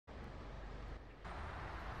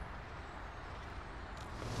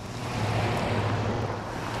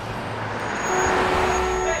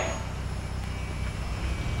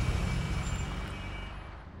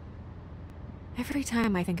Every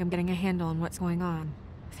time I think I'm getting a handle on what's going on,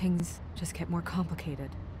 things just get more complicated.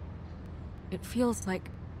 It feels like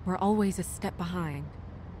we're always a step behind.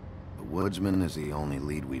 The woodsman is the only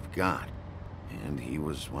lead we've got, and he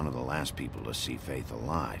was one of the last people to see Faith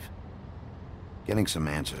alive. Getting some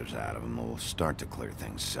answers out of him will start to clear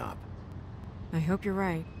things up. I hope you're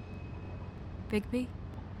right. Bigby,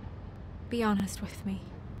 be honest with me.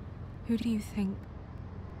 Who do you think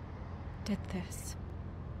did this?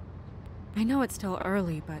 I know it's still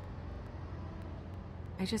early, but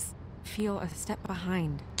I just feel a step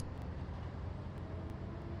behind.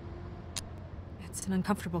 It's an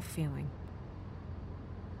uncomfortable feeling.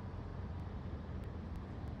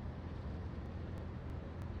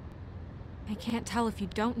 I can't tell if you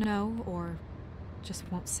don't know or just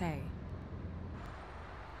won't say.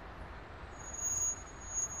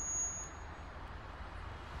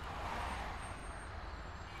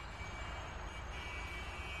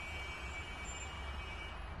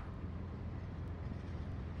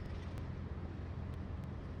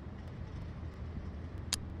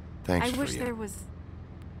 Thanks I for wish you. there was...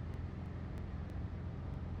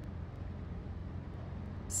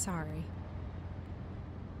 Sorry.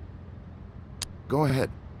 Go ahead.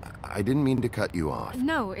 I didn't mean to cut you off.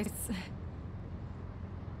 No, it's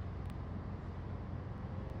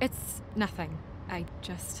nothing. I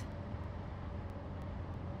just...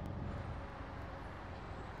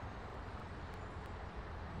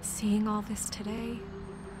 Seeing all this today,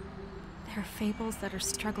 there are fables that are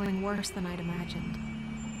struggling worse than I'd imagined.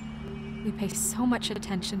 We pay so much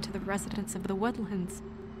attention to the residents of the woodlands.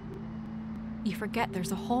 You forget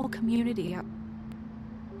there's a whole community up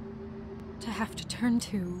to have to turn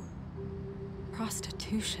to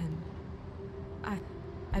prostitution.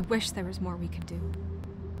 I wish there was more we could do.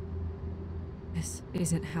 This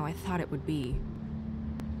isn't how I thought it would be,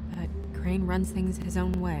 but Crane runs things his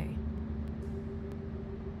own way.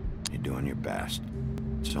 You're doing your best.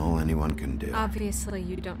 It's all anyone can do. Obviously,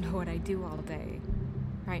 you don't know what I do all day.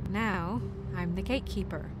 Right now, I'm the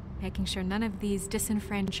gatekeeper, making sure none of these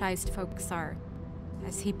disenfranchised folks are,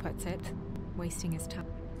 as he puts it, wasting his time.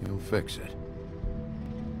 You'll fix it.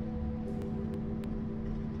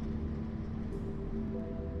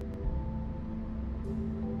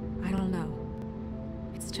 I don't know.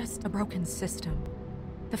 It's just a broken system.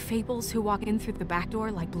 The Fables who walk in through the back door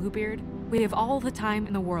like Bluebeard, we have all the time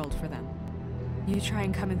in the world for them. You try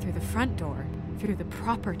and come in through the front door, through the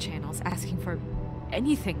proper channels, asking for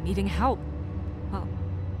anything, needing help. Well,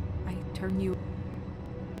 I turn you...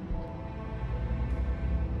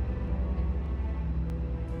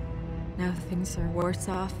 Now things are worse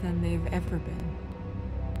off than they've ever been.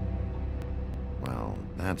 Well,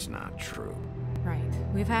 that's not true. Right.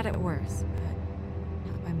 We've had it worse,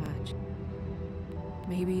 but not by much.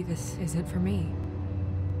 Maybe this isn't for me.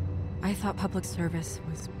 I thought public service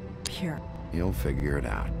was pure. You'll figure it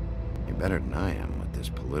out. You're better than I am with this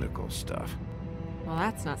political stuff. Well,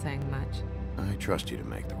 that's not saying much. I trust you to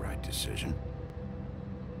make the right decision.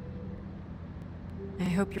 I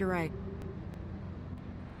hope you're right.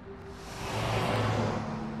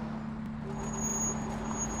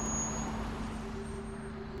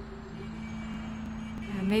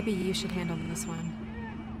 Maybe you should handle this one.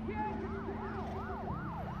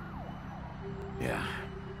 Yeah,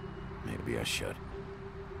 maybe I should.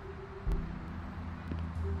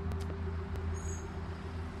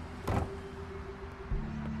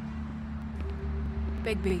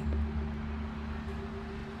 Bigby.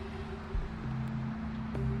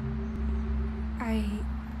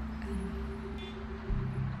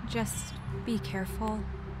 Just be careful,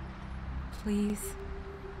 please.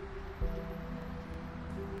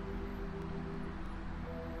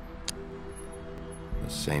 The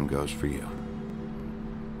same goes for you.